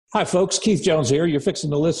Hi, folks. Keith Jones here. You're fixing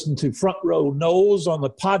to listen to Front Row Noles on the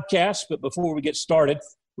podcast. But before we get started,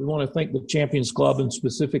 we want to thank the Champions Club and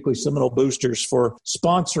specifically Seminole Boosters for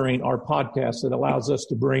sponsoring our podcast that allows us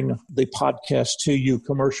to bring the podcast to you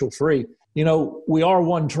commercial free. You know, we are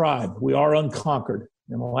one tribe. We are unconquered.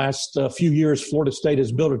 In the last few years, Florida State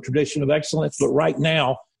has built a tradition of excellence. But right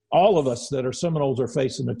now, all of us that are Seminoles are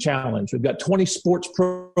facing a challenge. We've got 20 sports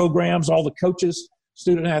programs, all the coaches,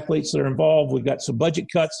 student athletes that are involved. We've got some budget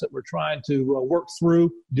cuts that we're trying to work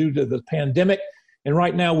through due to the pandemic. And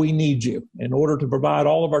right now we need you in order to provide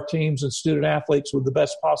all of our teams and student athletes with the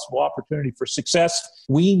best possible opportunity for success.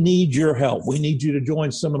 We need your help. We need you to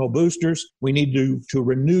join Seminole Boosters. We need to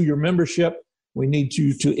renew your membership. We need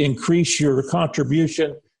you to increase your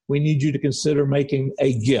contribution. We need you to consider making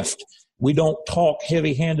a gift. We don't talk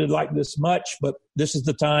heavy-handed like this much, but this is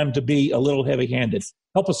the time to be a little heavy-handed.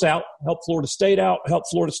 Help us out, help Florida State out, help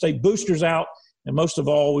Florida State Boosters out, and most of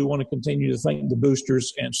all, we want to continue to thank the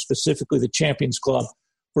Boosters and specifically the Champions Club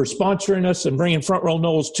for sponsoring us and bringing Front Row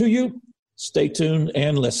Noles to you. Stay tuned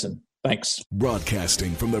and listen. Thanks.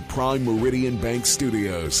 Broadcasting from the Prime Meridian Bank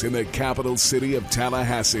Studios in the capital city of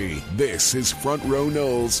Tallahassee, this is Front Row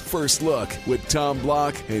Noles First Look with Tom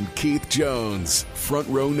Block and Keith Jones. Front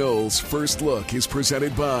Row Noles First Look is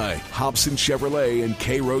presented by Hobson Chevrolet in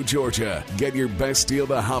Cairo, Georgia. Get your best deal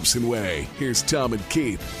the Hobson way. Here's Tom and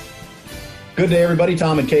Keith. Good day, everybody.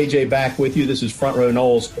 Tom and KJ back with you. This is Front Row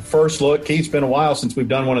Noles First Look. Keith, it's been a while since we've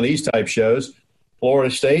done one of these type shows.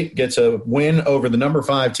 Florida State gets a win over the number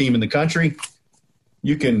 5 team in the country.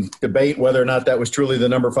 You can debate whether or not that was truly the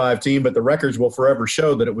number 5 team, but the records will forever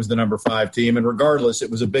show that it was the number 5 team. And regardless,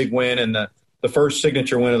 it was a big win and the first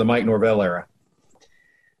signature win of the Mike Norvell era.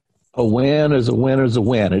 A win is a win is a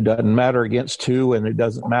win. It doesn't matter against who, and it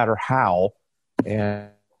doesn't matter how. And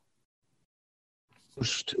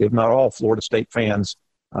most, if not all, Florida State fans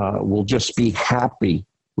will just be happy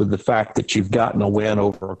with the fact that you've gotten a win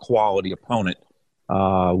over a quality opponent.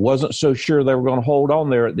 Wasn't so sure they were going to hold on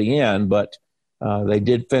there at the end, but they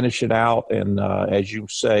did finish it out. And as you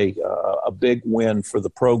say, a big win for the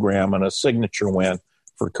program and a signature win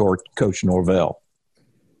for Coach Norvell.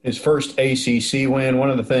 His first ACC win. One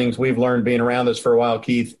of the things we've learned being around this for a while,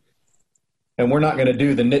 Keith, and we're not going to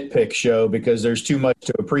do the nitpick show because there's too much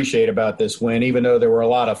to appreciate about this win, even though there were a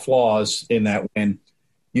lot of flaws in that win.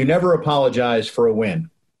 You never apologize for a win.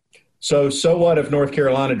 So what if North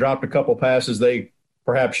Carolina dropped a couple passes they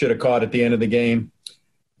perhaps should have caught at the end of the game?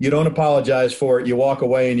 You don't apologize for it. You walk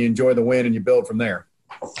away and you enjoy the win and you build from there.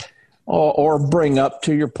 Or bring up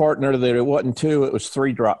to your partner that it wasn't 2, it was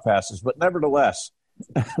 3 drop passes. But nevertheless,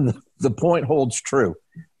 the point holds true.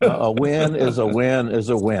 A win is a win is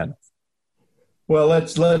a win. Well,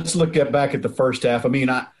 let's look back at the first half. I mean,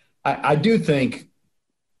 I do think,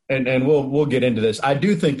 and we'll get into this, I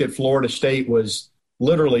do think that Florida State was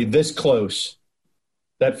literally this close.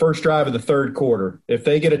 That first drive of the third quarter, if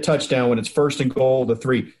they get a touchdown when it's 1st and goal to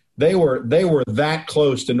 3, they were that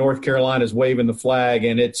close to North Carolina's waving the flag,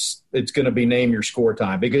 and it's going to be name your score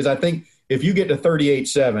time. Because I think if you get to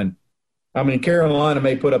 38-7, I mean, Carolina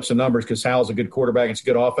may put up some numbers because Howell's a good quarterback and it's a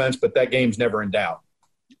good offense, but that game's never in doubt.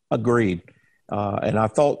 Agreed. And I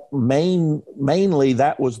thought mainly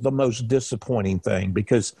that was the most disappointing thing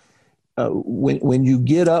because when you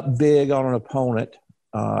get up big on an opponent,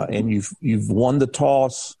 and you've won the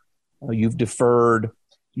toss, you've deferred,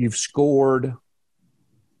 you've scored,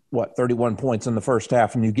 31 points in the first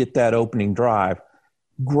half, and you get that opening drive.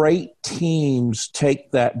 Great teams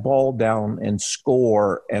take that ball down and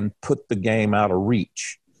score and put the game out of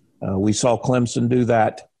reach. We saw Clemson do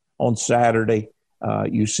that on Saturday.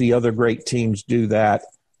 You see other great teams do that.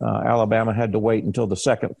 Alabama had to wait until the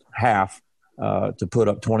second half to put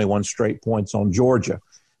up 21 straight points on Georgia.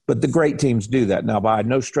 But the great teams do that. Now, by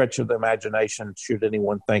no stretch of the imagination should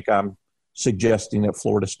anyone think I'm suggesting that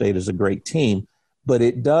Florida State is a great team. But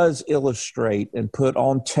it does illustrate and put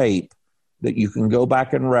on tape that you can go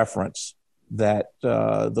back and reference that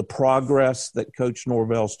the progress that Coach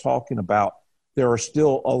Norvell's talking about, there are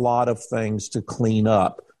still a lot of things to clean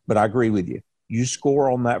up. But I agree with you. You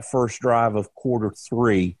score on that first drive of quarter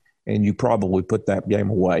 3, and you probably put that game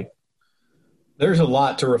away. There's a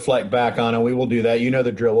lot to reflect back on, and we will do that. You know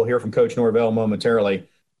the drill. We'll hear from Coach Norvell momentarily.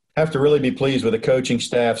 Have to really be pleased with the coaching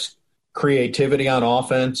staff's creativity on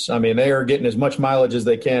offense. I mean, they are getting as much mileage as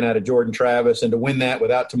they can out of Jordan Travis, and to win that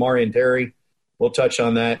without Tamari and Terry, we'll touch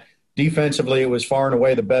on that. Defensively, it was far and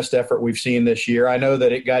away the best effort we've seen this year. I know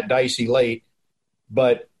that it got dicey late,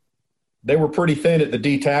 but they were pretty thin at the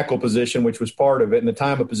D tackle position, which was part of it, and the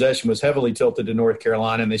time of possession was heavily tilted to North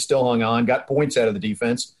Carolina, and they still hung on, got points out of the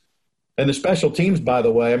defense. And the special teams, by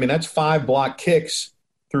the way, I mean, that's 5 block kicks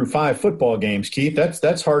through 5 football games, Keith.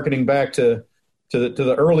 That's hearkening back to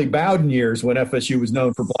the early Bowden years when FSU was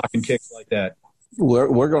known for blocking kicks like that.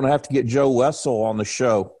 We're going to have to get Joe Wessel on the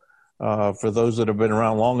show. For those that have been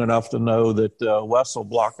around long enough to know that Wessel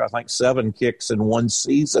blocked, I think, 7 kicks in one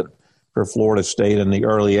season for Florida State in the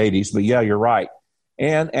early 80s. But, yeah, you're right.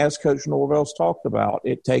 And as Coach Norvell's talked about,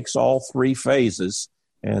 it takes all 3 phases.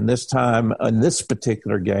 And this time, in this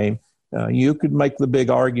particular game, you could make the big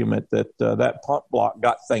argument that that punt block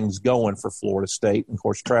got things going for Florida State. And, of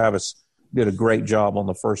course, Travis did a great job on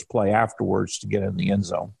the first play afterwards to get in the end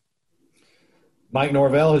zone. Mike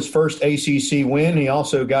Norvell, his first ACC win. He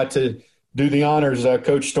also got to do the honors.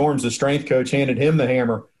 Coach Storms, the strength coach, handed him the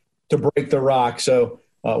hammer to break the rock. So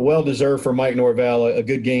well-deserved for Mike Norvell, a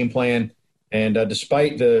good game plan. And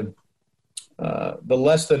despite the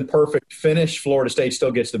less than perfect finish, Florida State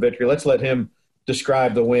still gets the victory. Let's let him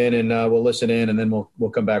describe the win, and we'll listen in, and then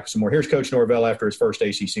we'll come back with some more. Here's Coach Norvell after his first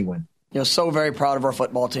ACC win. So very proud of our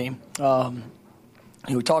football team.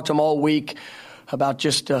 We talked to them all week about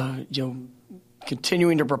just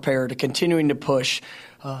continuing to prepare, to continuing to push.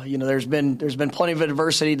 There's been plenty of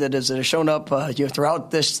adversity that has shown up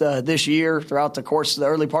throughout this year, throughout the course of the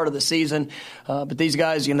early part of the season. But these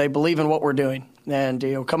guys, they believe in what we're doing, and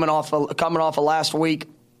coming off of last week.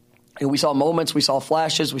 We saw moments, we saw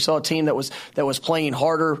flashes, we saw a team that was playing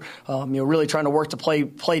harder, really trying to work to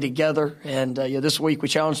play together. And this week we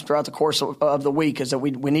challenged throughout the course of the week is that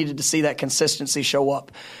we needed to see that consistency show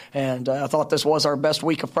up. And I thought this was our best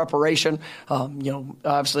week of preparation.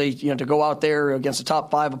 Obviously, to go out there against a top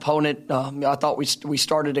 5 opponent, I thought we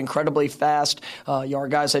started incredibly fast. Our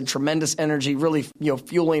guys had tremendous energy, really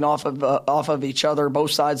fueling off of each other,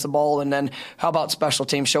 both sides of the ball. And then how about special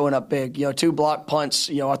teams showing up big? 2 block punts.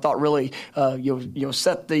 I thought really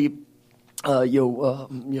set the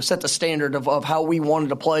set the standard of how we wanted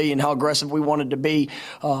to play and how aggressive we wanted to be.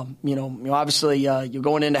 Obviously, you're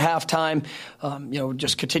going into halftime.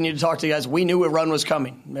 Just continue to talk to the guys. We knew a run was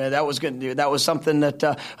coming. That was good. That was something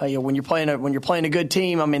that when you're playing a good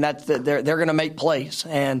team, I mean they're going to make plays,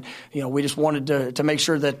 and we just wanted to make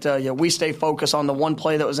sure that we stay focused on the one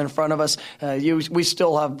play that was in front of us. We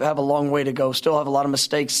still have a long way to go. Still have a lot of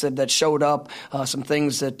mistakes that showed up. Some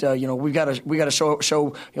things that we got to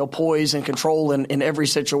show poise and control in every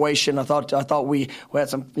situation. I thought we had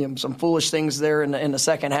some foolish things there in the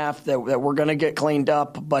second half that we're going to get cleaned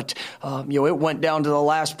up. But it went down to the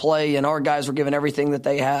last play, and our guys were giving everything that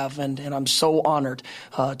they have. And I'm so honored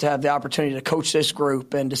to have the opportunity to coach this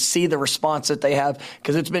group and to see the response that they have,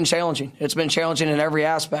 because it's been challenging. It's been challenging in every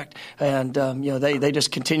aspect, and they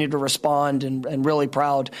just continue to respond, and really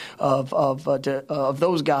proud of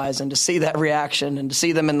those guys, and to see that reaction and to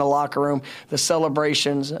see them in the locker room, the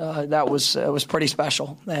celebrations. That was pretty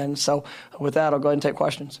special. And so with that, I'll go ahead and take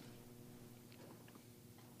questions.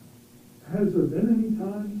 Has there been any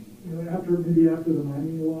time, after the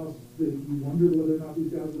Miami loss, that you wondered whether or not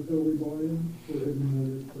these guys would totally buy in? Or have you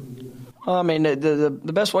noticed from the beginning? I mean,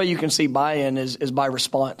 the best way you can see buy-in is by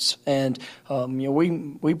response, and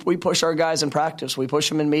we push our guys in practice. We push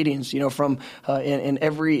them in meetings. From in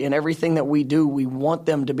everything that we do, we want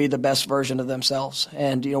them to be the best version of themselves.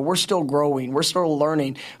 And we're still growing. We're still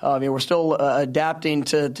learning. We're still adapting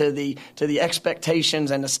to the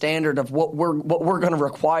expectations and the standard of what we're going to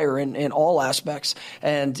require in all aspects.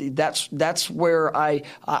 And that's where I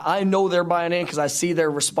know they're buying in, because I see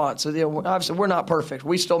their response. So obviously we're not perfect.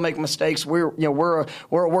 We still make mistakes. We're a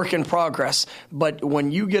work in progress. But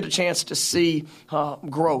when you get a chance to see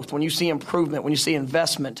growth, when you see improvement, when you see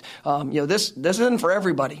investment, this isn't for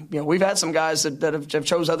everybody. We've had some guys that have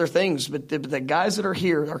chose other things, but the guys that are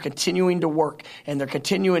here are continuing to work, and they're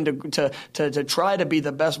continuing to try to be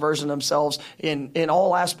the best version of themselves in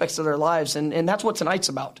all aspects of their lives, and that's what tonight's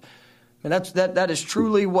about. And that is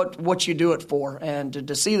truly what you do it for, and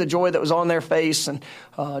to see the joy that was on their face, and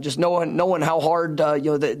just knowing how hard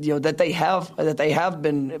that they have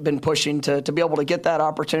been pushing to be able to get that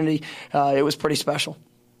opportunity, it was pretty special.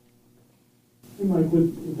 Hey Mike,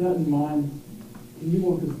 with that in mind, can you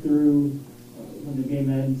walk us through when the game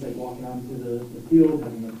ends, like walking onto the field,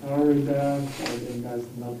 having the Powerade back, getting guys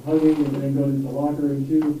come out hugging, and then going into the locker room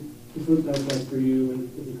too? Just what that's like for you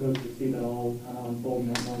as a coach to see that all kind of unfold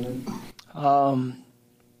in that moment?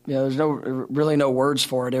 There's really no words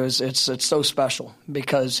for it. It's so special,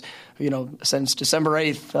 because since December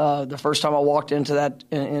 8th, the first time I walked into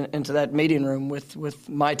that meeting room with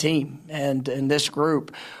my team and this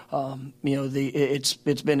group, it's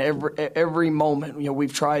been every moment.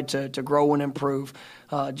 We've tried to grow and improve,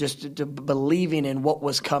 just to believing in what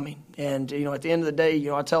was coming. And at the end of the day,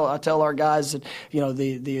 I tell our guys that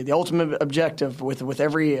the ultimate objective with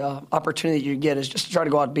every opportunity you get is just to try to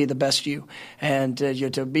go out and be the best you, and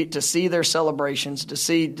to see their celebrations, to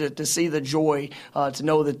see the joy, to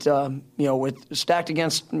know that with stacked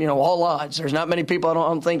against all odds. There's not many people I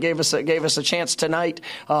don't think gave us a chance tonight,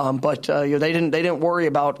 but they didn't worry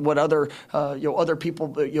about what other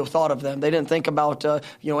people thought of them. They didn't think about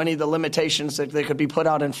any of the limitations that they could be put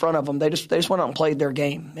out in front of them. They just went out and played their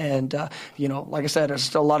game. And like I said, there's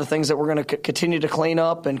still a lot of things that we're going to continue to clean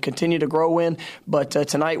up and continue to grow in. But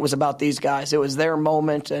tonight was about these guys. It was their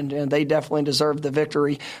moment, and they definitely deserved the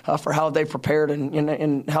victory for how they prepared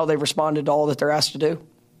and how they responded to all that they're asked to do.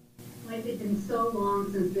 Mike, it's been so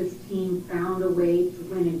long since this team found a way to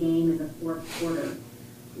win a game in the fourth quarter.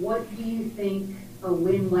 What do you think a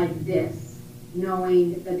win like this,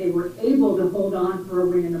 knowing that they were able to hold on for a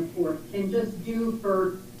win in the fourth, can just do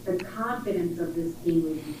for the confidence of this team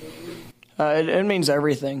moving forward? It means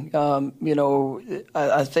everything.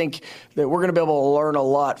 I think that we're going to be able to learn a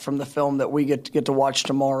lot from the film that we get to watch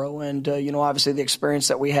tomorrow, and obviously the experience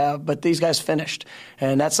that we have. But these guys finished,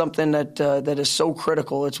 and that's something that is so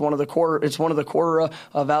critical. It's one of the core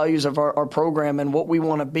values of our program and what we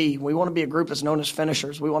want to be. We want to be a group that's known as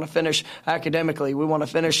finishers. We want to finish academically. We want to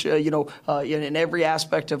finish, in every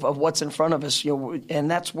aspect of what's in front of us. And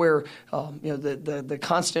that's where the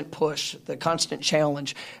constant push, the constant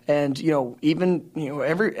challenge, and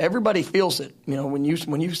everybody feels it. When you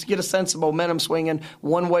get a sense of momentum swinging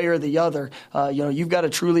one way or the other, you've got to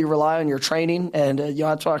truly rely on your training. And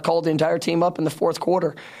that's why I called the entire team up in the fourth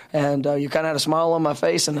quarter. And you kind of had a smile on my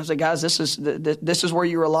face, and I said, guys, this is where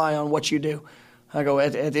you rely on what you do. I go,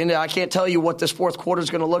 at the end, I can't tell you what this fourth quarter is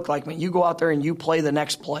going to look like. I mean, you go out there and you play the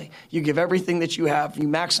next play. You give everything that you have. You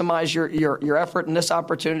maximize your effort in this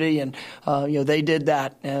opportunity, and they did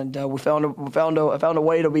that. And we found a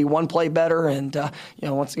way to be one play better. And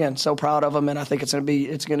once again, so proud of them. And I think it's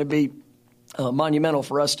going to be monumental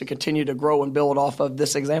for us to continue to grow and build off of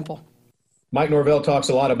this example. Mike Norvell talks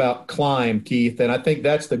a lot about climb, Keith, and I think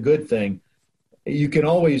that's the good thing. You can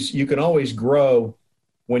always grow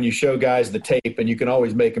when you show guys the tape, and you can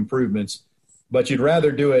always make improvements, but you'd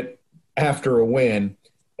rather do it after a win.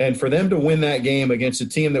 And for them to win that game against a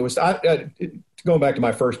team that was going back to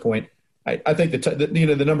my first point, I think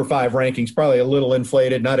the number 5 ranking's probably a little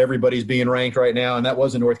inflated. Not everybody's being ranked right now, and that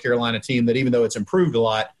was a North Carolina team that, even though it's improved a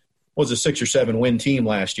lot, was a 6 or 7 win team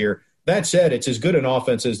last year. That said, it's as good an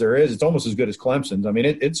offense as there is. It's almost as good as Clemson's. I mean,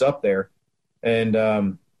 it's up there. And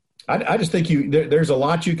I just think there's a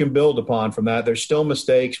lot you can build upon from that. There's still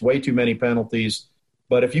mistakes, way too many penalties.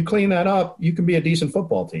 But if you clean that up, you can be a decent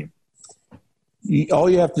football team. All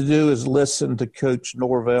you have to do is listen to Coach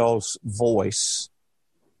Norvell's voice,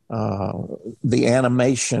 the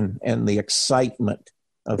animation and the excitement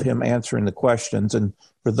of him answering the questions. And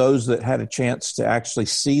for those that had a chance to actually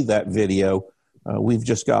see that video, we've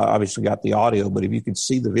just obviously got the audio, but if you could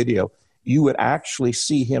see the video, you would actually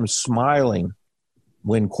see him smiling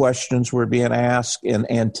when questions were being asked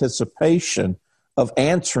in anticipation of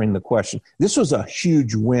answering the question. This was a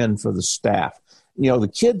huge win for the staff.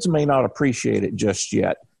 The kids may not appreciate it just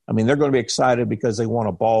yet. I mean, they're going to be excited because they won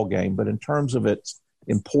a ball game, but in terms of its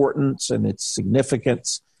importance and its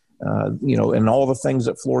significance, and all the things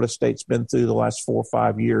that Florida State's been through the last 4 or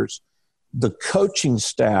 5 years, the coaching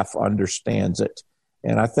staff understands it.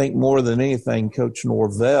 And I think more than anything, Coach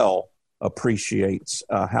Norvell appreciates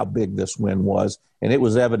how big this win was. And it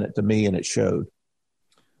was evident to me, and it showed.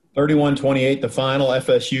 31-28, the final.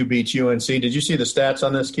 FSU beats UNC. Did you see the stats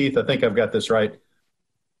on this, Keith? I think I've got this right.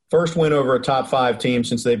 First win over a top 5 team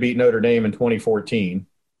since they beat Notre Dame in 2014.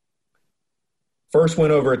 First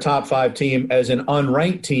win over a top 5 team as an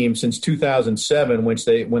unranked team since 2007,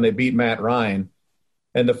 when they beat Matt Ryan.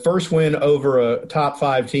 And the first win over a top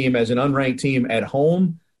 5 team as an unranked team at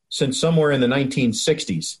home since somewhere in the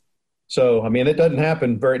 1960s. So, I mean, it doesn't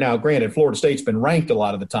happen very now. Granted, Florida State's been ranked a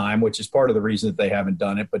lot of the time, which is part of the reason that they haven't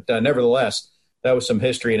done it. But nevertheless, that was some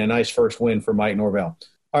history and a nice first win for Mike Norvell.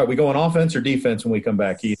 All right, we going offense or defense when we come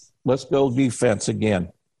back, Keith? Let's go defense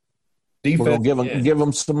again. Defense. We're going to give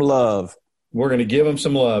them some love. We're going to give them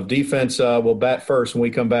some love. Defense will bat first when we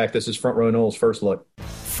come back. This is Front Row Noles First Look.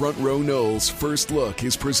 Front Row Noles First Look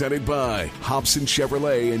is presented by Hobson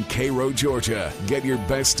Chevrolet in Cairo, Georgia. Get your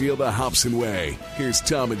best deal the Hobson way. Here's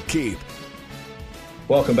Tom and Keith.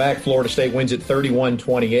 Welcome back. Florida State wins at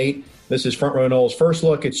 31-28. This is Front Row Noles First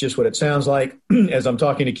Look. It's just what it sounds like. As I'm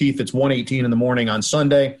talking to Keith, it's 1:18 in the morning on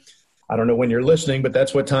Sunday. I don't know when you're listening, but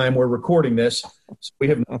that's what time we're recording this. So we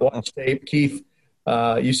have not watched tape. Keith,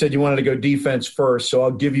 you said you wanted to go defense first, so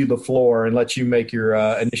I'll give you the floor and let you make your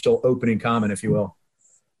initial opening comment, if you will.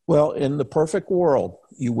 Well, in the perfect world,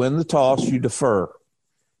 you win the toss, you defer.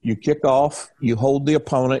 You kick off, you hold the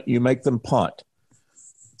opponent, you make them punt.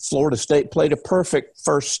 Florida State played a perfect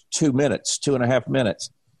first 2.5 minutes.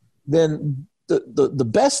 Then the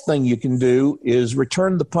best thing you can do is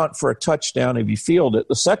return the punt for a touchdown if you field it.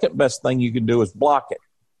 The second best thing you can do is block it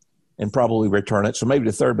and probably return it. So maybe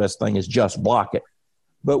the third best thing is just block it.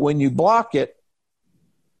 But when you block it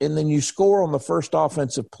and then you score on the first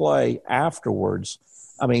offensive play afterwards,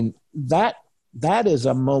 I mean, that is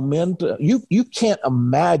a momentum. You can't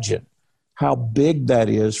imagine how big that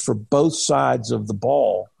is for both sides of the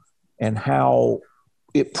ball and how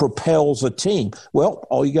it propels a team. Well,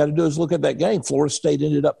 all you got to do is look at that game. Florida State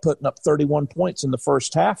ended up putting up 31 points in the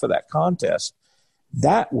first half of that contest.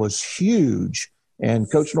 That was huge.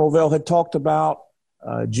 And Coach Norvell had talked about,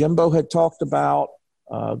 Jimbo had talked about,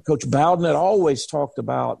 Coach Bowden had always talked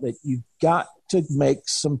about that you've got to make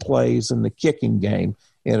some plays in the kicking game.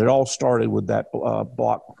 And it all started with that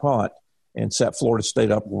block punt and set Florida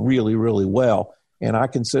State up really, really well. And I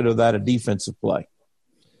consider that a defensive play.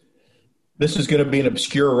 This is going to be an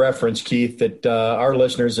obscure reference, Keith, that our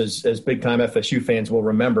listeners as big-time FSU fans will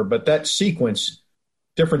remember. But that sequence,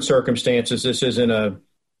 different circumstances, this isn't a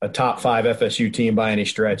top 5 FSU team by any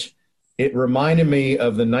stretch. It reminded me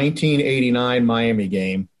of the 1989 Miami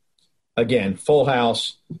game. Again, full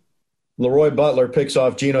house. Leroy Butler picks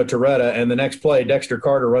off Gino Torretta, and the next play, Dexter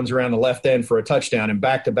Carter runs around the left end for a touchdown in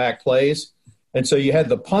back-to-back plays. And so you had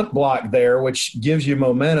the punt block there, which gives you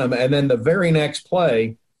momentum, and then the very next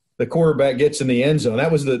play, the quarterback gets in the end zone.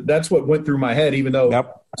 That's what went through my head, even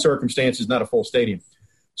though circumstances not a full stadium.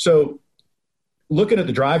 So looking at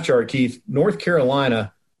the drive chart, Keith, North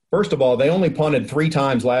Carolina, first of all, they only punted 3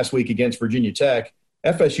 times last week against Virginia Tech.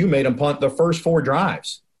 FSU made them punt the first 4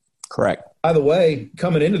 drives. Correct. By the way,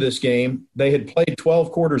 coming into this game, they had played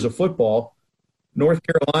 12 quarters of football. North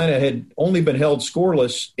Carolina had only been held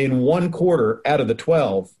scoreless in 1 quarter out of the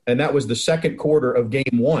 12, and that was the second quarter of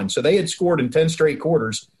game 1. So they had scored in 10 straight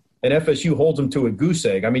quarters, and FSU holds them to a goose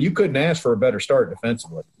egg. I mean, you couldn't ask for a better start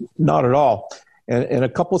defensively. Not at all. And a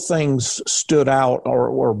couple of things stood out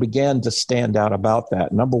or began to stand out about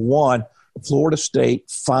that. Number one, Florida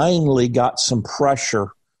State finally got some pressure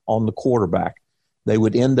on the quarterback. They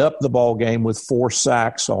would end up the ball game with 4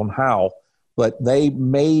 sacks on Howell, but they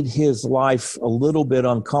made his life a little bit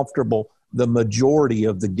uncomfortable the majority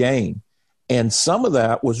of the game. And some of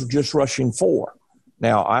that was just rushing 4.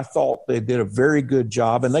 Now, I thought they did a very good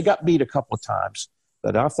job, and they got beat a couple of times,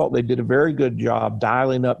 but I thought they did a very good job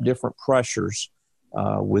dialing up different pressures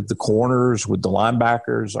with the corners, with the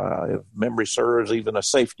linebackers, if memory serves, even a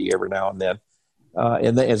safety every now and then.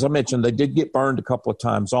 And they, as I mentioned, they did get burned a couple of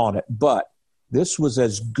times on it, but this was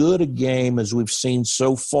as good a game as we've seen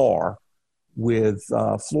so far with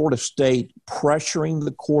Florida State pressuring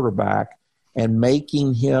the quarterback and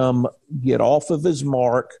making him get off of his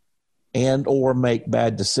mark and or make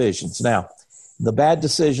bad decisions. Now, the bad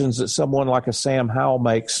decisions that someone like a Sam Howell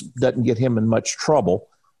makes doesn't get him in much trouble.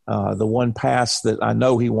 The one pass that I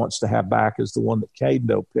know he wants to have back is the one that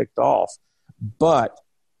Cadedo picked off. But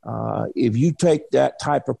if you take that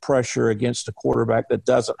type of pressure against a quarterback that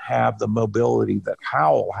doesn't have the mobility that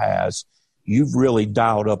Howell has, you've really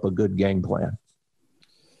dialed up a good game plan.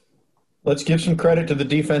 Let's give some credit to the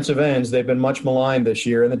defensive ends. They've been much maligned this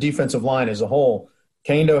year, and the defensive line as a whole.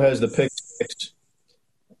 Cadedo has the pick 6.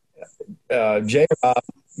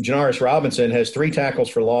 Janaris Robinson has 3 tackles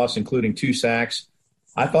for loss, including 2 sacks.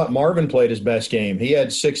 I thought Marvin played his best game. He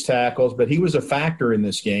had 6 tackles, but he was a factor in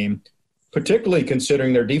this game, particularly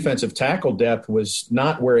considering their defensive tackle depth was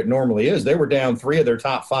not where it normally is. They were down 3 of their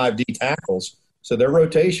top 5 D tackles, so their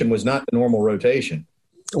rotation was not the normal rotation.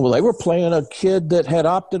 Well, they were playing a kid that had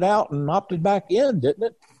opted out and opted back in,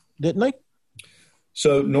 didn't they?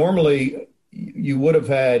 So normally you would have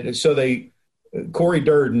had – Corey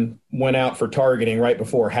Durden went out for targeting right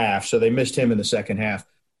before half, so they missed him in the second half.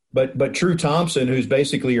 But True Thompson, who's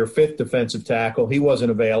basically your 5th defensive tackle, he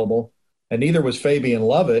wasn't available, and neither was Fabian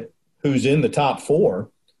Lovett, who's in the top 4.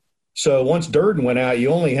 So once Durden went out, you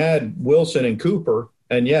only had Wilson and Cooper.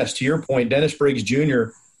 And, yes, to your point, Dennis Briggs Jr.,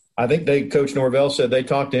 I think Coach Norvell said they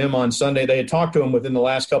talked to him on Sunday. They had talked to him within the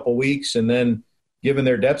last couple of weeks, and then given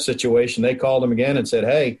their depth situation, they called him again and said,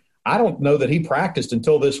 hey, I don't know that he practiced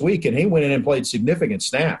until this week, and he went in and played significant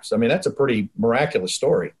snaps. I mean, that's a pretty miraculous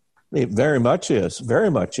story. It very much is.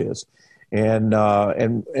 Very much is. and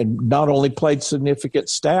not only played significant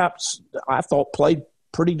snaps, I thought played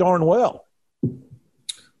pretty darn well.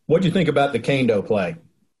 What do you think about the Kaindoh play?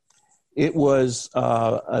 It was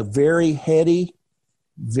a very heady,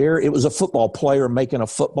 it was a football player making a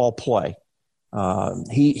football play.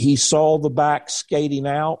 He saw the back skating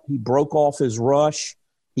out. He broke off his rush.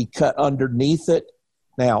 He cut underneath it.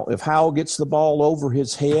 Now, if Howell gets the ball over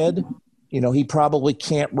his head, he probably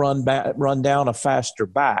can't run down a faster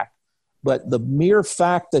back. But the mere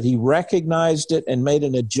fact that he recognized it and made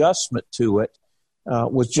an adjustment to it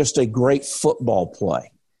was just a great football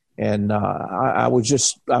play. And I was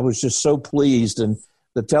just so pleased. And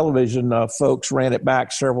the television folks ran it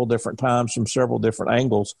back several different times from several different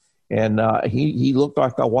angles. And he looked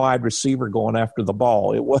like a wide receiver going after the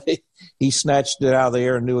ball. He snatched it out of the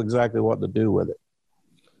air and knew exactly what to do with it.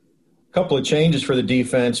 A couple of changes for the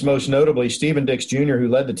defense, most notably Steven Dix Jr., who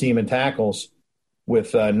led the team in tackles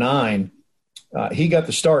with 9. He got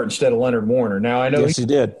the start instead of Leonard Warner. Now, I know he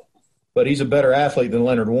did. But he's a better athlete than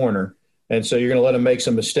Leonard Warner, and so you're going to let him make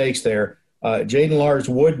some mistakes there. Jaden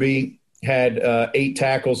Lars-Woodby had 8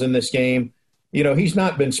 tackles in this game. He's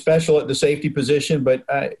not been special at the safety position, but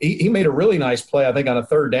he made a really nice play, I think, on a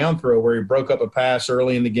third down throw where he broke up a pass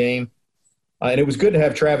early in the game. And it was good to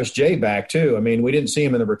have Travis Jay back, too. I mean, we didn't see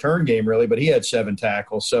him in the return game, really, but he had 7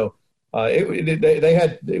 tackles. So they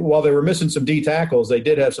had, while they were missing some D tackles, they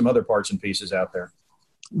did have some other parts and pieces out there.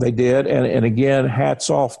 They did. And again,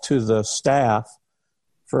 hats off to the staff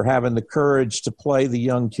for having the courage to play the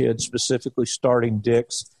young kids, specifically starting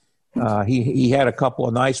Dix. He had a couple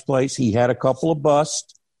of nice plays. He had a couple of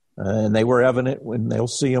busts, and they were evident when they'll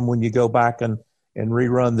see them when you go back and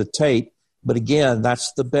rerun the tape. But again,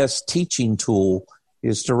 that's the best teaching tool,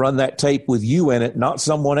 is to run that tape with you in it, not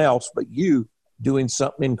someone else, but you doing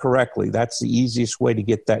something incorrectly. That's the easiest way to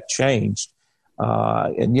get that changed.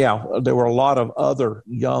 And there were a lot of other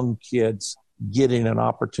young kids getting an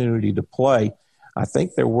opportunity to play. I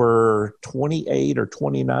think there were 28 or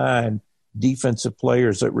 29 defensive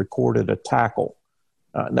players that recorded a tackle.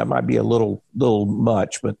 That might be a little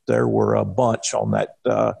much, but there were a bunch on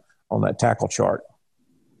that tackle chart.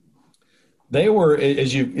 They were,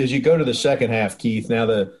 as you go to the second half, Keith. Now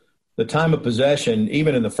the time of possession,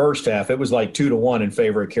 even in the first half, it was like 2-1 in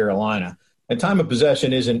favor of Carolina. And time of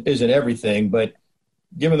possession isn't everything, but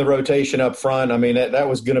given the rotation up front, I mean that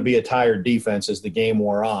was going to be a tired defense as the game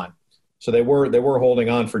wore on. So they were holding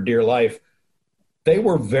on for dear life. They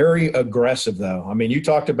were very aggressive, though. I mean, you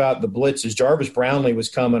talked about the blitzes. Jarvis Brownlee was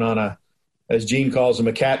coming on as Gene calls them,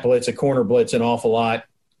 a cat blitz, a corner blitz, an awful lot.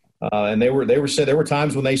 And there were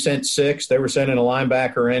times when they sent 6. They were sending a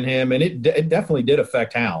linebacker in him, and it definitely did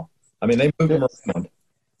affect Hal. I mean, they moved him around.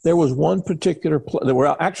 There was one particular play. There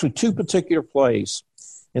were actually 2 particular plays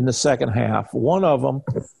in the second half. One of them,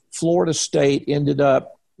 Florida State ended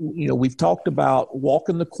up, we've talked about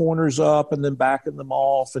walking the corners up and then backing them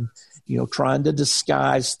off and, trying to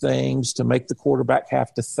disguise things to make the quarterback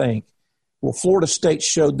have to think. Well, Florida State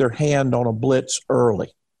showed their hand on a blitz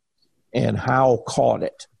early, and Howell caught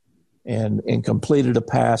it and completed a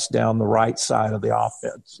pass down the right side of the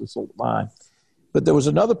offense line. But there was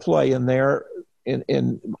another play in there,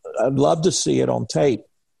 and I'd love to see it on tape,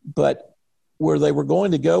 but where they were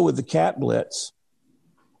going to go with the cat blitz,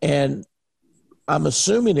 and I'm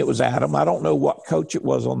assuming it was Adam. I don't know what coach it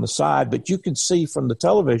was on the side, but you can see from the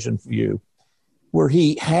television view where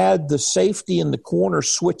he had the safety in the corner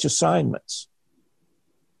switch assignments.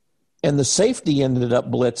 And the safety ended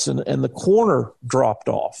up blitzing, and the corner dropped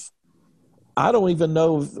off. I don't even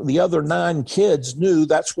know if the other 9 kids knew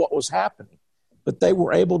that's what was happening. But they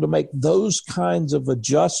were able to make those kinds of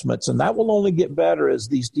adjustments, and that will only get better as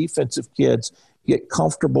these defensive kids get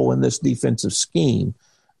comfortable in this defensive scheme.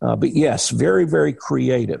 But, yes, very, very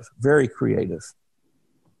creative, very creative.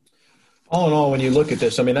 All in all, when you look at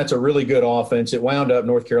this, I mean, that's a really good offense. It wound up,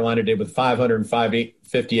 North Carolina did, with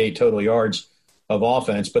 558 total yards of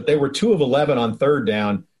offense. But they were 2 of 11 on third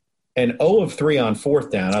down and 0 of 3 on fourth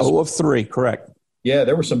down. 0 of 3, correct. Yeah,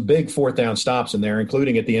 there were some big fourth down stops in there,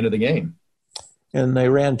 including at the end of the game. And they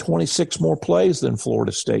ran 26 more plays than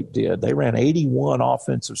Florida State did. They ran 81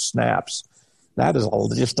 offensive snaps. That is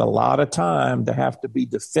just a lot of time to have to be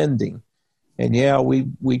defending. And,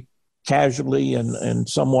 we casually and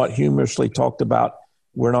somewhat humorously talked about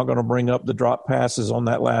we're not going to bring up the drop passes on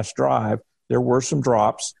that last drive. There were some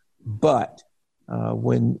drops. But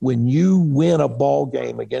when you win a ball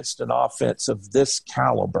game against an offense of this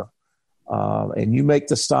caliber and you make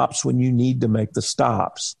the stops when you need to make the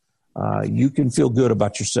stops, you can feel good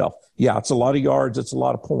about yourself. Yeah, it's a lot of yards. It's a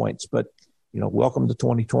lot of points. But, welcome to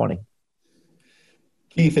 2020.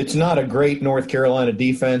 Keith, it's not a great North Carolina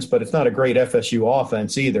defense, but it's not a great FSU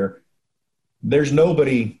offense either. There's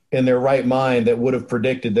nobody in their right mind that would have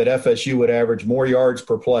predicted that FSU would average more yards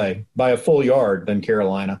per play by a full yard than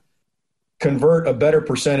Carolina, convert a better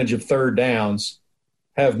percentage of third downs,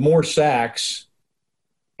 have more sacks,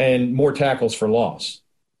 and more tackles for loss.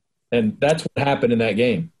 And that's what happened in that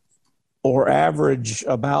game. Or average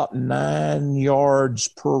about 9 yards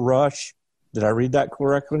per rush. Did I read that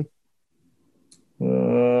correctly?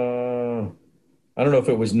 I don't know if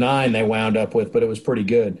it was 9 they wound up with, but it was pretty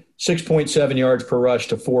good. 6.7 yards per rush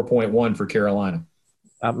to 4.1 for Carolina.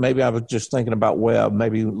 Maybe I was just thinking about Webb.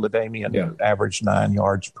 Maybe LaDainian averaged 9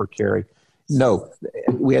 yards per carry. No,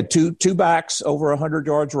 we had two backs over 100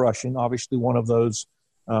 yards rushing. Obviously, one of those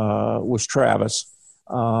was Travis.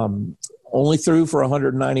 Only threw for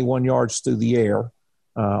 191 yards through the air.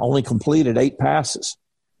 Only completed 8 passes.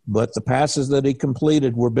 But the passes that he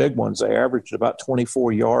completed were big ones. They averaged about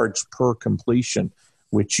 24 yards per completion,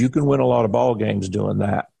 which you can win a lot of ball games doing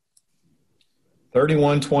that.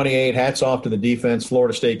 31-28. Hats off to the defense.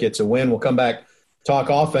 Florida State gets a win. We'll come back, talk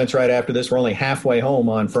offense right after this. We're only halfway home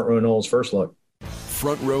on Front Row Noles First Look.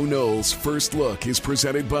 Front Row Noles First Look is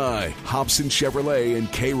presented by Hobson Chevrolet in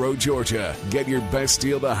Cairo, Georgia. Get your best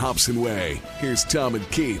deal the Hobson way. Here's Tom and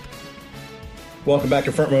Keith. Welcome back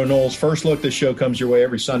to Front Row Noles First Look. This show comes your way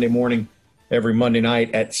every Sunday morning, every Monday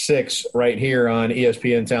night at 6 right here on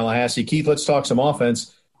ESPN Tallahassee. Keith, let's talk some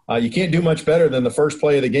offense. You can't do much better than the first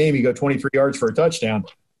play of the game. You go 23 yards for a touchdown.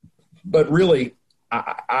 But really,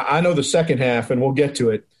 I know the second half, and we'll get to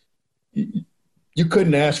it. You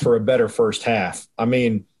couldn't ask for a better first half. I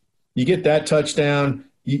mean, you get that touchdown.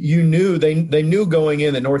 You knew they knew going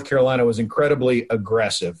in that North Carolina was incredibly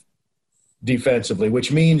aggressive defensively,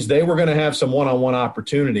 which means they were going to have some one-on-one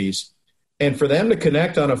opportunities. And for them to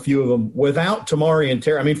connect on a few of them without Tamari and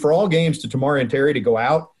Terry, I mean, for all games to Tamari and Terry to go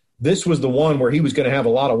out, this was the one where he was going to have a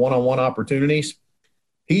lot of one-on-one opportunities.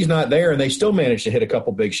 He's not there, and they still managed to hit a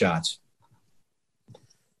couple big shots.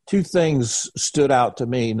 Two things stood out to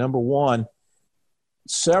me. Number one,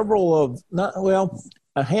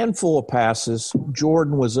 a handful of passes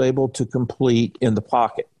Jordan was able to complete in the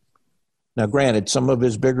pocket. Now, granted, some of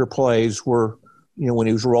his bigger plays were, when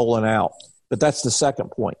he was rolling out. But that's the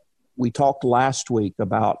second point. We talked last week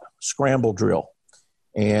about scramble drill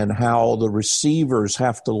and how the receivers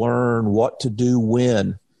have to learn what to do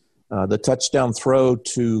when. The touchdown throw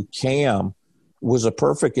to Cam was a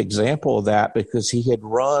perfect example of that because he had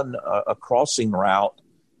run a crossing route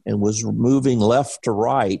and was moving left to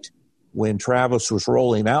right when Travis was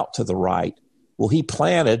rolling out to the right. Well, he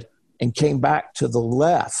planted and came back to the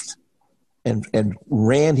left and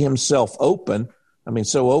ran himself open. I mean,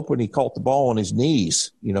 so open he caught the ball on his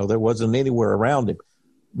knees. There wasn't anywhere around him.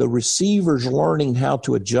 The receivers learning how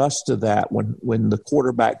to adjust to that when the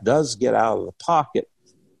quarterback does get out of the pocket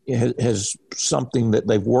has something that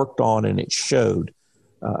they've worked on, and it showed.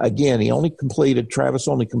 Again, Travis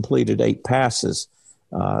only completed 8 passes.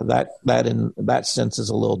 That in that sense is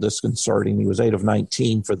a little disconcerting. He was 8 of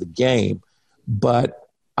 19 for the game, but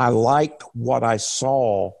I liked what I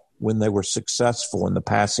saw when they were successful in the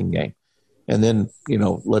passing game. And then,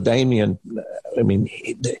 LaDainian, I mean,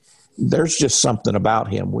 there's just something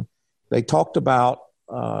about him. They talked about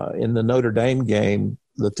in the Notre Dame game,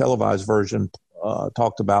 the televised version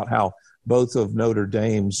talked about how both of Notre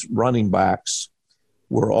Dame's running backs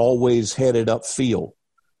were always headed upfield.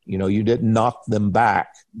 You didn't knock them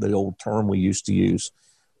back, the old term we used to use.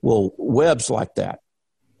 Well, Webb's like that.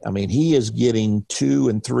 I mean, he is getting 2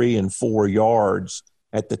 and 3 and 4 yards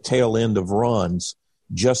at the tail end of runs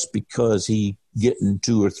just because he getting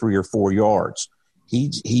 2 or 3 or 4 yards.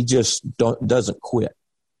 He just doesn't quit.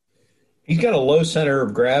 He's got a low center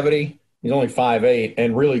of gravity. He's only 5'8",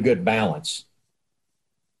 and really good balance.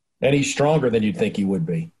 And he's stronger than you'd think he would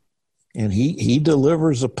be. And he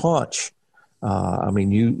delivers a punch. I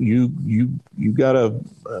mean, you got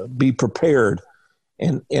to be prepared.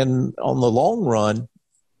 And on the long run,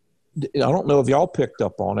 I don't know if y'all picked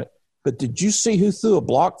up on it, but did you see who threw a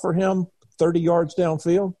block for him 30 yards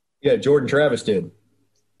downfield? Yeah, Jordan Travis did.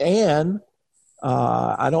 And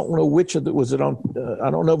I don't know which of it was it on. I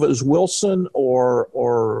don't know if it was Wilson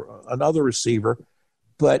or another receiver,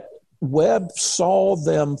 but Webb saw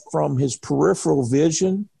them from his peripheral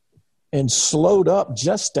vision and slowed up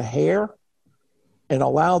just a hair and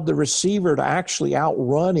allowed the receiver to actually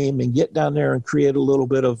outrun him and get down there and create a little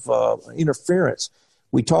bit of interference.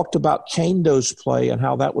 We talked about Kando's play and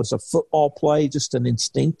how that was a football play, just an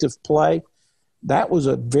instinctive play. That was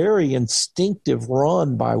a very instinctive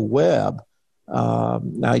run by Webb.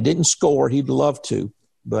 Now, he didn't score. He'd love to.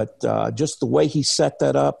 But just the way he set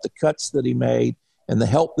that up, the cuts that he made, and the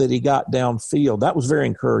help that he got downfield, that was very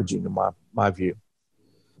encouraging in my view.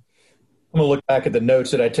 I'm going to look back at the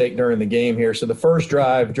notes that I take during the game here. So the first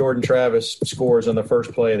drive, Jordan Travis scores on the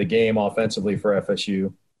first play of the game offensively for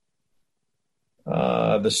FSU.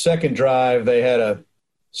 The second drive, they had a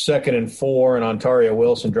 2nd and 4, and Ontario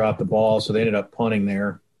Wilson dropped the ball, so they ended up punting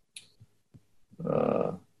there.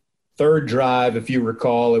 Third drive, if you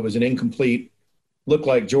recall, it was an incomplete. Looked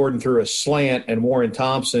like Jordan threw a slant, and Warren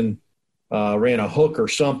Thompson ran a hook or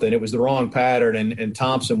something. It was the wrong pattern, and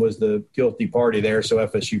Thompson was the guilty party there, so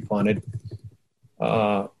FSU punted.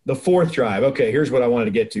 The fourth drive, okay, here's what I wanted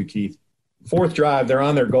to get to, Keith. Fourth drive, they're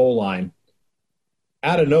on their goal line.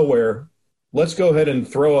 Out of nowhere, let's go ahead and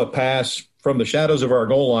throw a pass from the shadows of our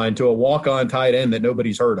goal line to a walk-on tight end that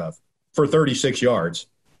nobody's heard of for 36 yards.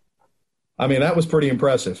 I mean, that was pretty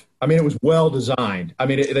impressive. I mean, it was well designed. I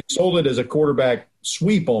mean, they sold it as a quarterback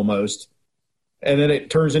sweep almost, and then it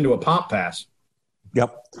turns into a pop pass.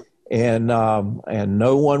 Yep. And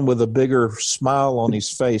no one with a bigger smile on his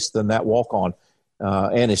face than that walk-on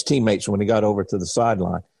and his teammates when he got over to the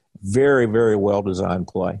sideline. Very, very well-designed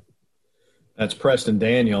play. That's Preston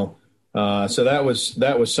Daniel. So that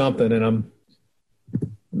was something, and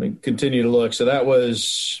let me continue to look. So that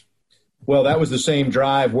was the same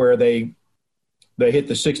drive where they hit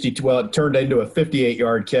the 62. Well, it turned into a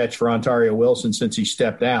 58-yard catch for Ontario Wilson since he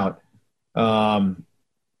stepped out,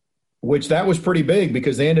 which that was pretty big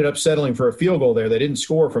because they ended up settling for a field goal there. They didn't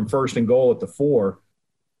score from 1st and goal at the 4.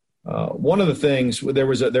 One of the things, there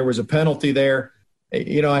was a penalty there.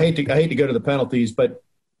 You know, I hate to go to the penalties, but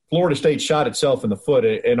Florida State shot itself in the foot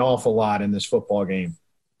an awful lot in this football game.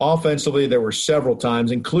 Offensively, there were several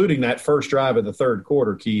times, including that first drive of the third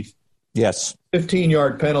quarter, Keith. Yes.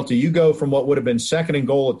 15-yard penalty. You go from what would have been 2nd and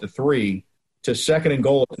goal at the 3 to 2nd and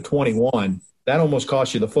goal at the 21. That almost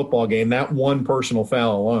cost you the football game, that one personal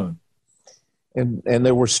foul alone. And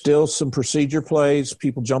there were still some procedure plays,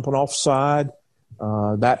 people jumping offside.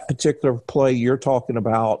 That particular play you're talking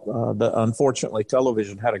about, unfortunately,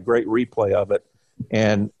 television had a great replay of it,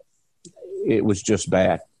 and it was just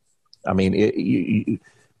bad. I mean,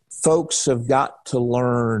 folks have got to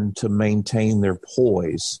learn to maintain their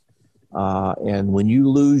poise. And when you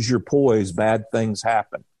lose your poise, bad things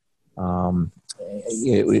happen.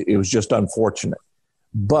 It was just unfortunate.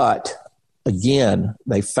 But, again,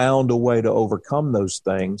 they found a way to overcome those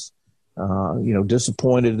things.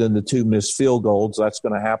 Disappointed in the 2 missed field goals. That's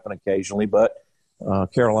going to happen occasionally, but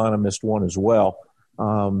Carolina missed one as well.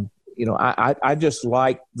 I just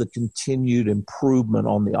like the continued improvement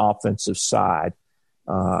on the offensive side.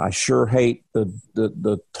 I sure hate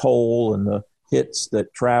the toll and the hits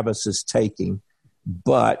that Travis is taking,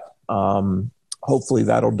 but hopefully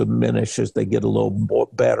that'll diminish as they get a little more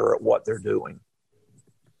better at what they're doing.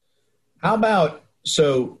 How about,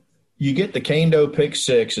 so you get the Kendo pick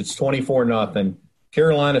 6, it's 24-0.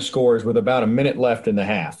 Carolina scores with about a minute left in the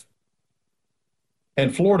half.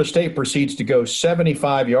 And Florida State proceeds to go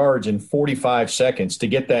 75 yards in 45 seconds to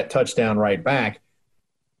get that touchdown right back.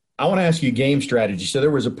 I want to ask you game strategy. So there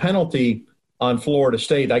was a penalty on Florida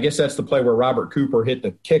State. I guess that's the play where Robert Cooper hit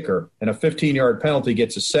the kicker, and a 15-yard penalty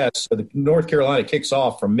gets assessed. So the North Carolina kicks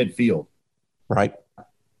off from midfield. Right.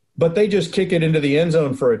 But they just kick it into the end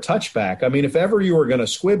zone for a touchback. I mean, if ever you were going to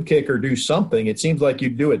squib kick or do something, it seems like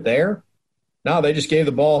you'd do it there. No, they just gave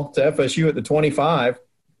the ball to FSU at the 25.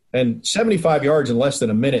 And 75 yards in less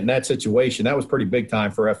than a minute in that situation, that was pretty big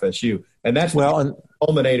time for FSU. And that's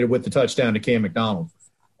culminated with the touchdown to Cam McDonald.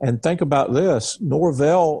 And think about this.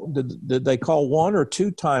 Norvell, did they call 1 or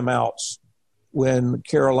 2 timeouts when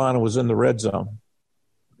Carolina was in the red zone?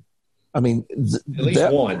 I mean, at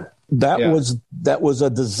least one. That was a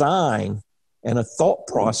design and a thought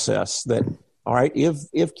process that, all right,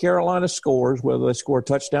 if Carolina scores, whether they score a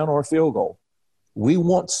touchdown or a field goal, we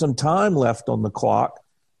want some time left on the clock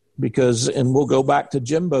because, and we'll go back to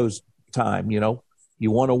Jimbo's time, you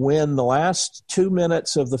want to win the last 2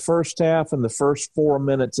 minutes of the first half and the first 4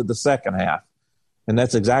 minutes of the second half. And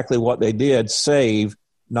that's exactly what they did, save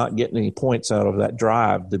not getting any points out of that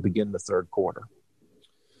drive to begin the third quarter.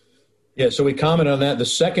 Yeah, so we commented on that. The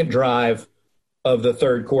second drive of the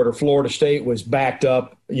third quarter, Florida State was backed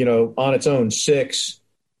up, on its own 6.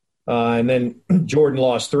 And then Jordan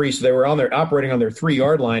lost 3. So they were operating on their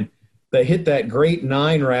 3-yard line. They hit that great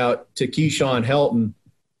 9 route to Keyshawn Helton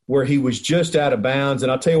where he was just out of bounds.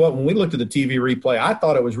 And I'll tell you what, when we looked at the TV replay, I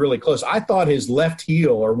thought it was really close. I thought his left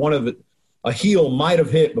heel or a heel might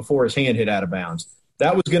have hit before his hand hit out of bounds.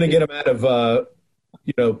 That was going to get him out of,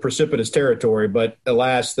 precipitous territory, but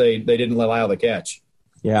alas, they didn't allow the catch.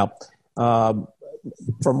 Yeah. From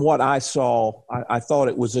what I saw, I thought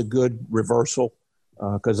it was a good reversal.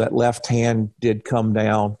 because that left hand did come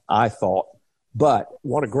down, I thought. But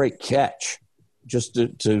what a great catch just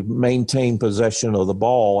to maintain possession of the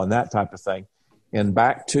ball and that type of thing. And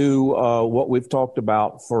back to what we've talked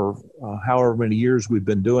about for however many years we've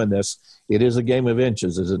been doing this, it is a game of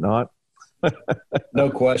inches, is it not? No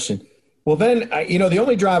question. Well, then, the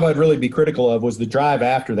only drive I'd really be critical of was the drive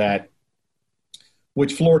after that,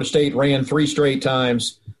 which Florida State ran 3 straight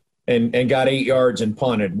times and got 8 yards and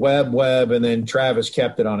punted. Webb, and then Travis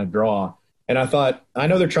kept it on a draw. And I thought, I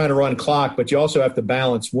know they're trying to run clock, but you also have to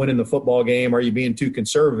balance winning the football game. Are you being too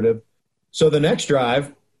conservative? So the next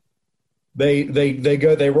drive,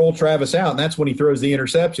 they roll Travis out, and that's when he throws the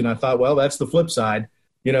interception. I thought, well, that's the flip side.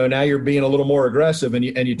 Now you're being a little more aggressive and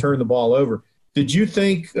you turn the ball over. Did you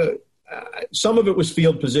think some of it was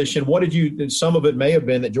field position? Some of it may have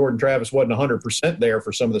been that Jordan Travis wasn't 100% there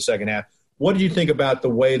for some of the second half. What did you think about the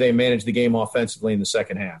way they managed the game offensively in the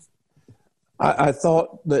second half? I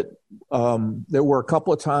thought that there were a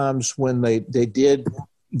couple of times when they did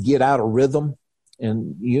get out of rhythm.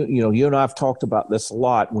 And, you and I have talked about this a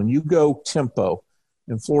lot. When you go tempo,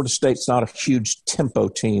 and Florida State's not a huge tempo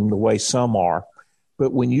team the way some are,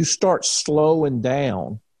 but when you start slowing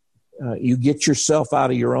down, you get yourself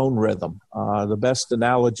out of your own rhythm. The best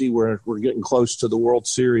analogy, we're getting close to the World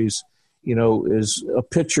Series, is a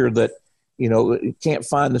pitcher that, can't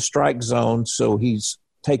find the strike zone, so he's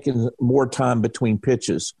taking more time between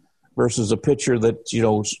pitches versus a pitcher that,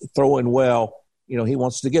 throwing well. He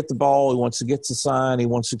wants to get the ball, he wants to get the sign, he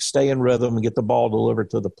wants to stay in rhythm and get the ball delivered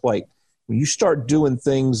to the plate. When you start doing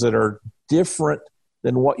things that are different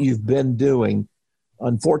than what you've been doing,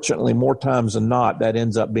 unfortunately, more times than not, that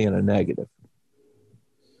ends up being a negative.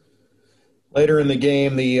 Later in the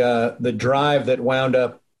game, the drive that wound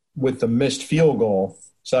up with the missed field goal.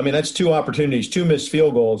 So, that's 2 opportunities, 2 missed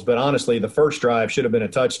field goals, but honestly, the first drive should have been a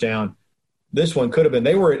touchdown. This one could have been.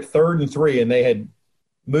 They were at 3rd and 3, and they had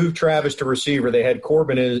moved Travis to receiver. They had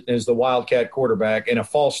Corbin as the Wildcat quarterback, and a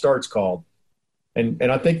false start's called. And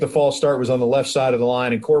I think the false start was on the left side of the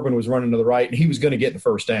line, and Corbin was running to the right, and he was going to get the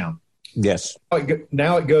first down. Yes.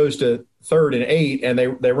 Now it goes to 3rd and 8, and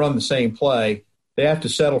they run the same play. They have to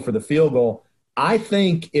settle for the field goal. I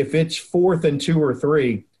think if it's 4th and 2 or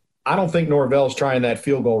 3, I don't think Norvell's trying that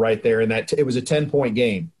field goal right there. And it was a 10-point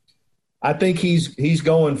game. I think he's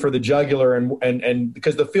going for the jugular, and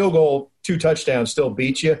because the field goal 2 touchdowns still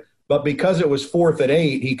beats you, but because it was 4th and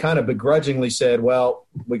 8, he kind of begrudgingly said, "Well,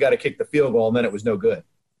 we got to kick the field goal," and then it was no good.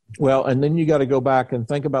 Well, and then you got to go back and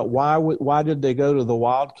think about why did they go to the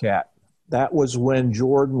Wildcat? That was when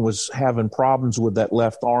Jordan was having problems with that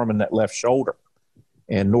left arm and that left shoulder.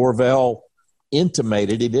 And Norvell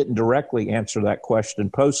intimated, he didn't directly answer that question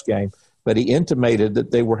post-game, but he intimated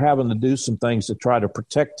that they were having to do some things to try to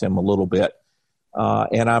protect him a little bit.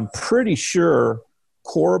 And I'm pretty sure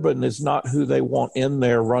Corbin is not who they want in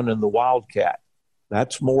there running the Wildcat.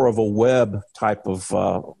 That's more of a Webb type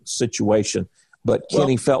of situation. But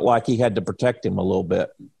Kenny felt like he had to protect him a little bit.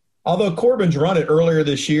 Although Corbin's run it earlier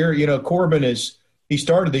this year, Corbin he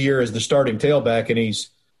started the year as the starting tailback, and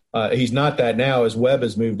he's not that now as Webb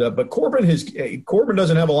has moved up. But Corbin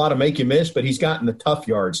doesn't have a lot of make you miss, but he's gotten the tough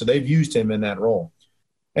yards, so they've used him in that role.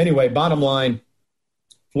 Anyway, bottom line,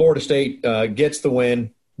 Florida State gets the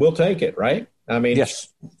win. We'll take it, right? Yes.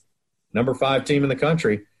 Number 5 team in the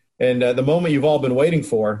country. And the moment you've all been waiting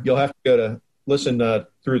for, you'll have to go to listen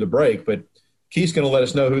through the break. But Keith's going to let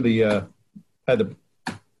us know who had the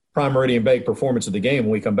Prime Meridian Bank performance of the game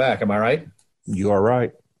when we come back. Am I right? You are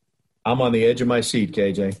right. I'm on the edge of my seat,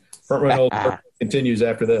 KJ. Front Row Knowles continues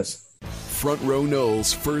after this. Front Row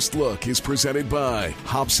Knowles First Look is presented by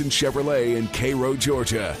Hobson Chevrolet in Cairo,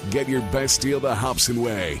 Georgia. Get your best deal the Hobson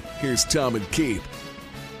way. Here's Tom and Keith.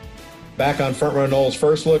 Back on Front Row Knowles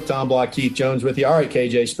First Look, Tom Block, Keith Jones with you. All right,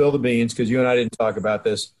 KJ, spill the beans because you and I didn't talk about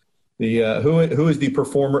this. Who is the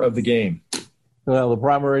performer of the game? Well, the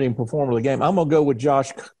Prime Meridian performer of the game, I'm going to go with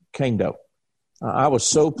Josh Kendo. I was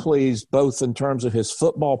so pleased both in terms of his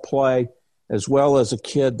football play as well as a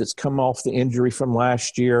kid that's come off the injury from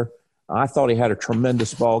last year. I thought he had a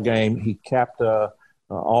tremendous ball game. He capped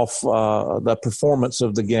off the performance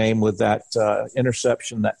of the game with that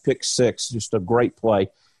interception, that pick 6, just a great play.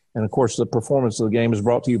 And, of course, the performance of the game is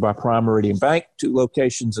brought to you by Prime Meridian Bank, 2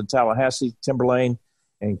 locations in Tallahassee, Timberlane,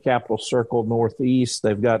 and Capital Circle Northeast.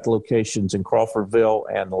 They've got locations in Crawfordville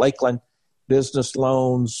and Lakeland. Business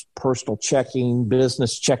loans, personal checking,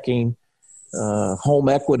 business checking, home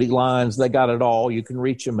equity lines, they got it all. You can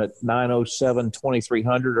reach them at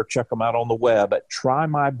 907-2300 or check them out on the web at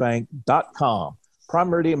trymybank.com. Prime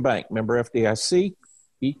Meridian Bank, member FDIC,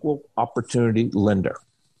 equal opportunity lender.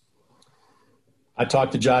 I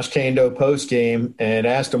talked to Josh Kando post-game and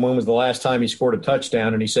asked him when was the last time he scored a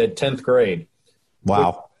touchdown, and he said 10th grade.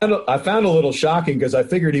 Wow. I found a little shocking because I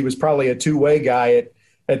figured he was probably a two-way guy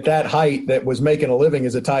at that height that was making a living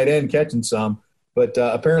as a tight end catching some, but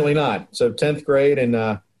apparently not. So 10th grade, and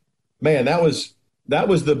man, that was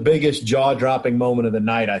the biggest jaw-dropping moment of the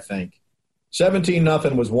night, I think.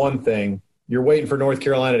 17-0 was one thing. You're waiting for North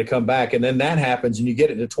Carolina to come back, and then that happens, and you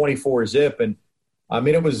get it to 24-zip. And, I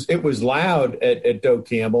mean, it was loud at Doak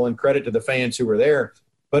Campbell, and credit to the fans who were there.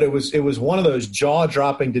 But it was one of those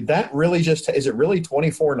jaw-dropping. Did that really is it really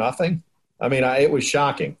 24-0? I mean, it was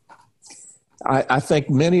shocking. I think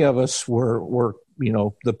many of us were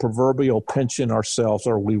the proverbial pinching ourselves.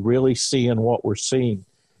 Are we really seeing what we're seeing?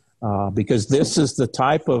 Because this is the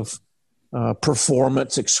type of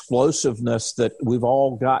performance explosiveness that we've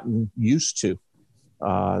all gotten used to,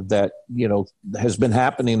 that, has been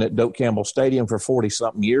happening at Doak Campbell Stadium for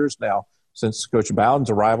 40-something years now since Coach Bowden's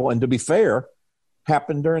arrival. And to be fair,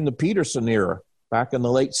 happened during the Peterson era back in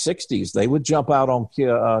the late 60s. They would jump out on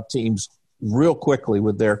teams real quickly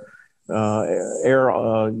with their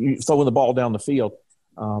throwing the ball down the field.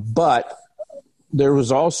 But there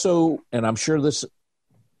was also, and I'm sure this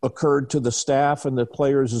occurred to the staff and the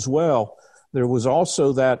players as well, there was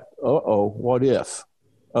also that, what if?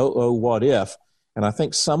 What if? And I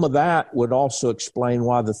think some of that would also explain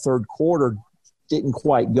why the third quarter didn't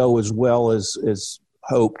quite go as well as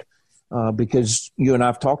hoped, because you and I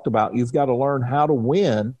have talked about, you've got to learn how to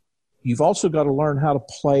win. You've also got to learn how to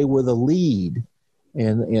play with a lead.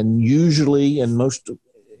 And usually, and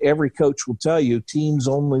every coach will tell you, teams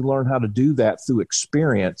only learn how to do that through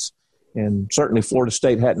experience. And certainly Florida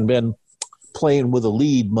State hadn't been playing with a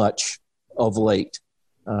lead much of late.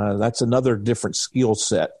 That's another different skill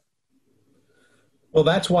set. Well,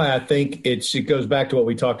 that's why I think it goes back to what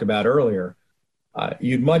we talked about earlier.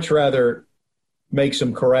 You'd much rather make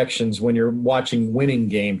some corrections when you're watching winning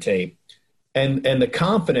game tape. And the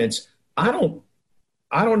confidence, I don't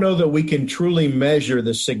know that we can truly measure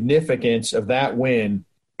the significance of that win,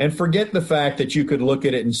 and forget the fact that you could look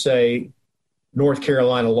at it and say North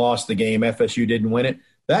Carolina lost the game, FSU didn't win it.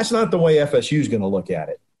 That's not the way FSU is going to look at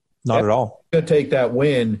it. Not at all. Going to take that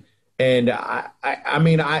win, and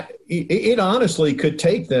it honestly could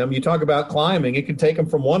take them. You talk about climbing; it could take them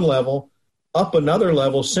from one level up another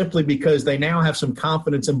level simply because they now have some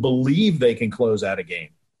confidence and believe they can close out a game.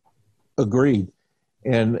 Agreed.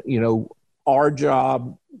 And our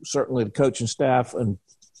job, certainly the coaching staff, and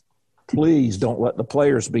please don't let the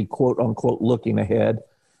players be quote unquote looking ahead.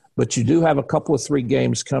 But you do have a couple of 3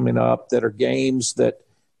 games coming up that are games that,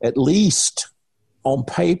 at least on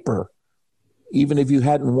paper, even if you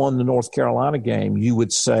hadn't won the North Carolina game, you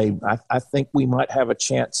would say, I think we might have a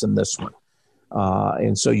chance in this one.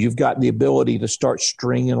 And so you've got the ability to start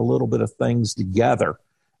stringing a little bit of things together.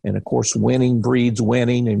 And, of course, winning breeds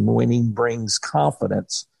winning, and winning brings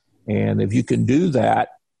confidence. And if you can do that,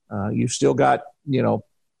 you've still got,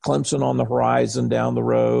 Clemson on the horizon down the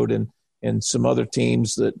road, and some other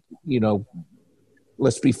teams that,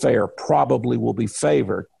 let's be fair, probably will be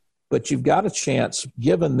favored. But you've got a chance,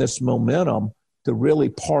 given this momentum, to really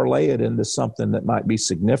parlay it into something that might be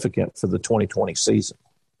significant for the 2020 season.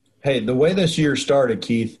 Hey, the way this year started,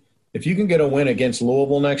 Keith, if you can get a win against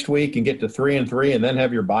Louisville next week and get to 3-3 and then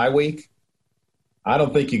have your bye week, I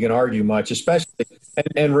don't think you can argue much, especially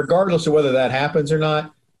and regardless of whether that happens or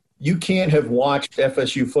not, you can't have watched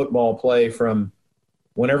FSU football play from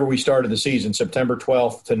whenever we started the season, September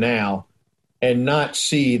 12th to now, and not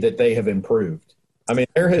see that they have improved. I mean,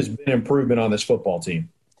 there has been improvement on this football team.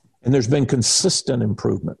 And there's been consistent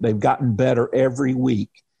improvement. They've gotten better every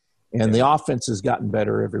week. And the offense has gotten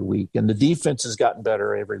better every week. And the defense has gotten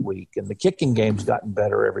better every week. And the kicking game's gotten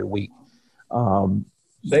better every week.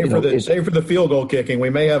 Save for the field goal kicking.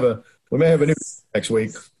 We may have a new next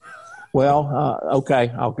week. Well,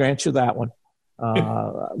 okay, I'll grant you that one.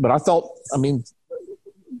 But I thought,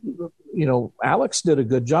 Alex did a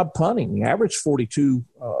good job punting. He averaged 42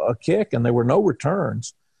 a kick, and there were no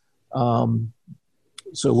returns.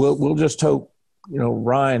 So we'll just hope,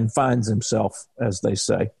 Ryan finds himself, as they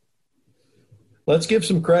say. Let's give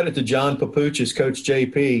some credit to John Papuchis, Coach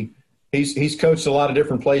JP. He's coached a lot of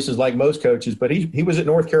different places like most coaches, but he was at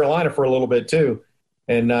North Carolina for a little bit too,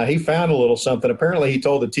 and he found a little something. Apparently he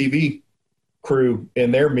told the TV crew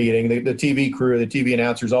in their meeting, the TV crew, the TV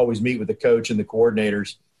announcers always meet with the coach and the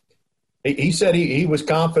coordinators. He said he was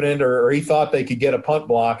confident or he thought they could get a punt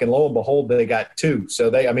block, and lo and behold, they got 2. So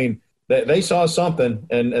they saw something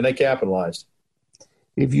and they capitalized.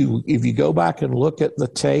 If you go back and look at the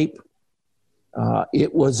tape,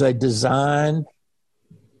 it was a designed,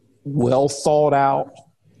 well thought out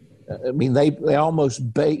I mean, they almost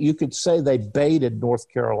you could say they baited North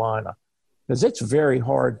Carolina, because it's very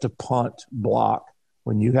hard to punt block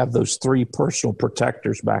when you have those 3 personal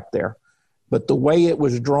protectors back there. But the way it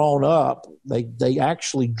was drawn up, they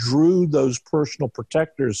actually drew those personal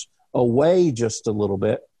protectors away just a little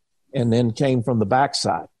bit and then came from the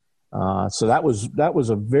backside. So that was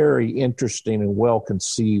a very interesting and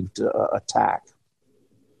well-conceived attack.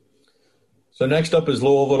 So next up is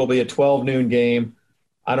Louisville. It'll be a 12 noon game.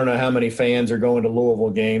 I don't know how many fans are going to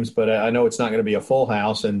Louisville games, but I know it's not going to be a full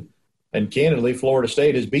house. And candidly, Florida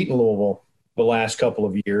State has beaten Louisville the last couple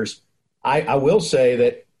of years. I will say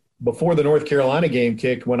that before the North Carolina game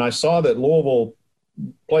kicked, when I saw that Louisville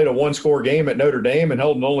played a 1-score game at Notre Dame and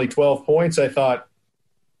held only 12 points, I thought,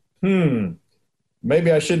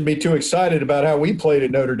 maybe I shouldn't be too excited about how we played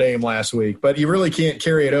at Notre Dame last week. But you really can't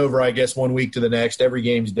carry it over, I guess, one week to the next. Every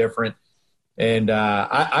game's different. And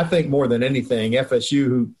I think more than anything, FSU,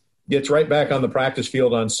 who gets right back on the practice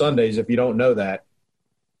field on Sundays, if you don't know that,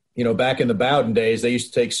 back in the Bowden days, they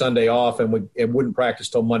used to take Sunday off and wouldn't practice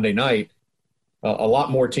till Monday night. A lot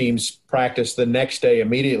more teams practice the next day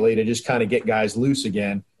immediately to just kind of get guys loose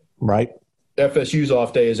again. Right. FSU's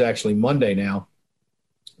off day is actually Monday now.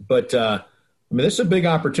 But, this is a big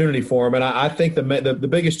opportunity for them. And I think the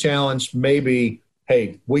biggest challenge may be,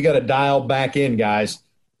 hey, we got to dial back in, guys.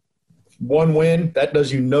 One win, that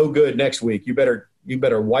does you no good next week. You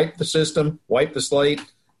better wipe the system, wipe the slate,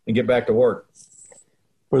 and get back to work.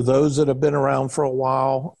 For those that have been around for a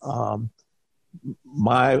while,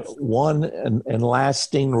 my one and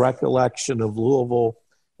lasting recollection of Louisville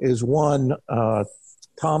is one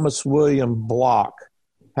Thomas William block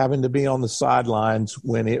having to be on the sidelines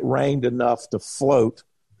when it rained enough to float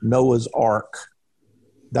Noah's Ark.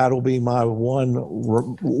 That'll be my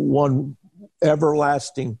one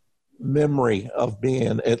everlasting memory of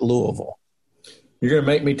being at Louisville. You're going to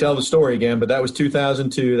make me tell the story again, but that was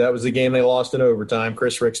 2002. That was the game they lost in overtime.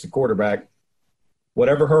 Chris Ricks, the quarterback.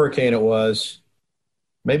 Whatever hurricane it was,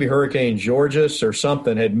 maybe Hurricane Georges or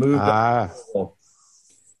something, had moved.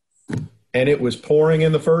 And it was pouring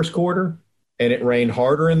in the first quarter, and it rained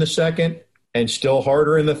harder in the second, and still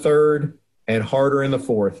harder in the third, and harder in the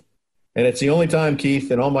fourth. And it's the only time,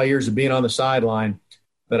 Keith, in all my years of being on the sideline,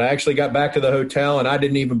 that I actually got back to the hotel and I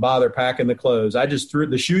didn't even bother packing the clothes. I just threw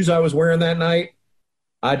the shoes I was wearing that night.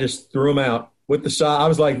 I just threw them out with the I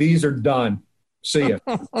was like, these are done. See ya.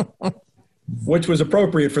 Which was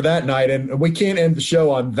appropriate for that night. And we can't end the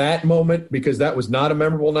show on that moment because that was not a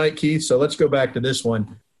memorable night, Keith. So let's go back to this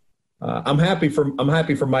one. I'm happy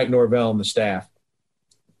for Mike Norvell and the staff.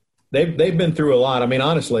 They've been through a lot. I mean,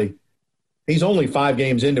 honestly, he's only 5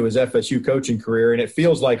 games into his FSU coaching career, and it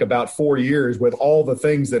feels like about 4 years with all the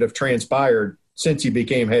things that have transpired since he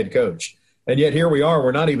became head coach. And yet here we are.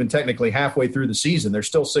 We're not even technically halfway through the season. There's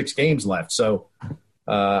still 6 games left. So,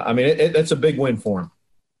 it's a big win for him.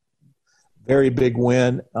 Very big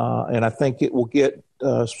win, and I think it will get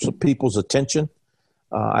some people's attention.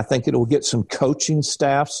 I think it will get some coaching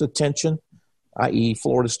staff's attention, i.e.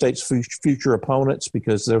 Florida State's future opponents,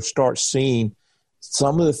 because they'll start seeing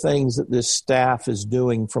some of the things that this staff is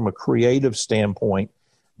doing from a creative standpoint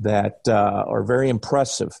that are very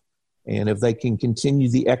impressive. And if they can continue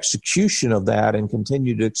the execution of that and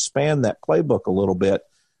continue to expand that playbook a little bit,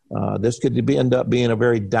 this could end up being a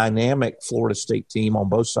very dynamic Florida State team on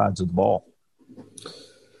both sides of the ball.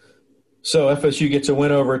 So FSU gets a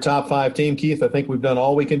win over a top 5 team, Keith. I think we've done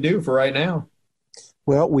all we can do for right now.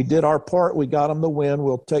 Well, we did our part. We got them the win.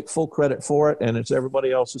 We'll take full credit for it, and it's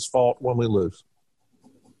everybody else's fault when we lose.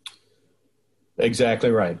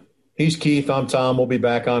 Exactly right. He's Keith. I'm Tom. We'll be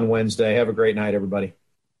back on Wednesday. Have a great night, everybody.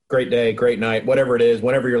 Great day, great night, whatever it is,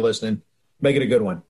 whenever you're listening. Make it a good one.